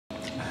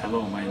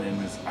Hello, my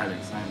name is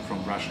Alex. I'm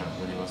from Russia,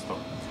 Vladivostok.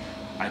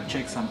 I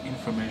checked some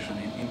information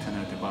in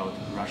internet about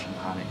Russian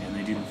honey and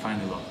I didn't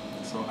find a lot.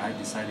 So I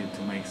decided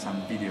to make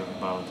some video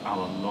about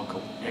our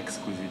local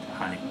exquisite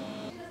honey.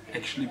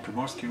 Actually,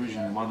 Primorsky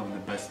region is one of the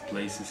best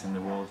places in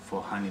the world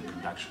for honey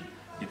production.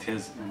 It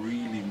has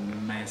really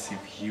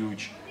massive,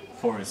 huge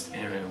forest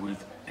area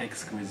with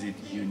exquisite,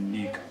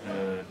 unique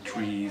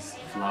trees,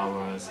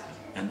 flowers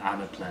and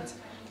other plants.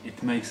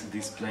 It makes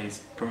this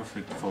place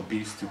perfect for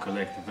bees to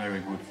collect very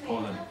good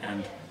pollen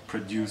and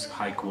produce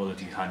high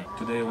quality honey.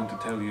 Today I want to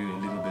tell you a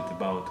little bit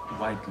about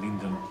white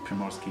linden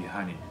Primorsky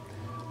honey.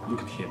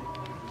 Look at here.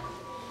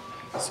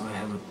 So I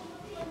have a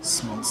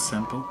small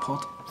sample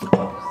pot.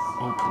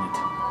 Open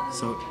it.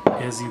 So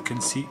as you can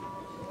see,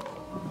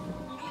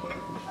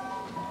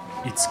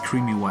 it's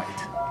creamy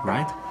white,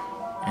 right?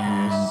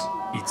 And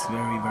it's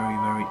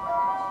very,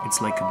 it's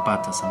like a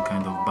butter, some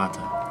kind of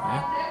butter.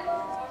 Yeah?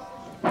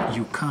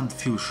 You can't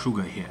feel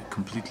sugar here,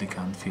 completely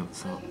can't feel,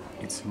 so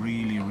it's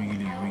really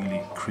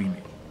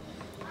creamy.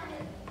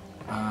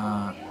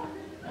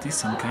 This is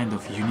some kind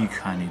of unique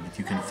honey that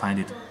you can find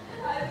it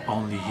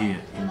only here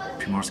in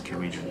Primorsky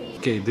region.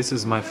 Okay, this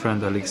is my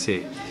friend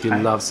Alexei. He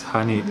loves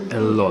honey a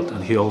lot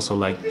and he also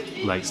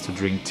likes to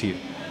drink tea.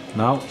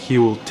 Now he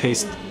will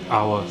taste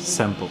our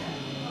sample.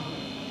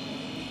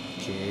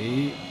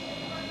 Okay.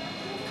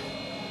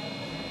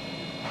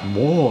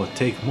 More,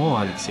 take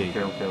more, Alexei.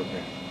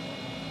 Okay.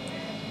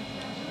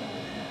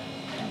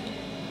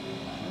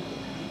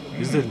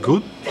 Is that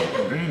good?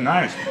 Really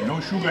nice. No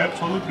sugar,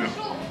 absolutely.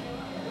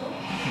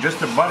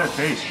 Just a butter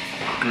taste.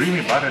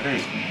 Creamy butter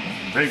taste.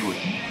 Very good.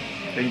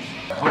 Thanks.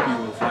 I hope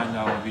you will find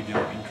our video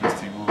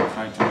interesting. We will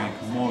try to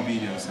make more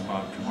videos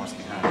about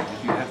Primorsky honey.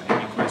 If you have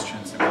any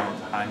questions about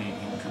honey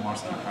in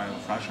Primorsky Krai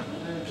of Russia,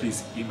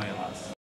 please email us.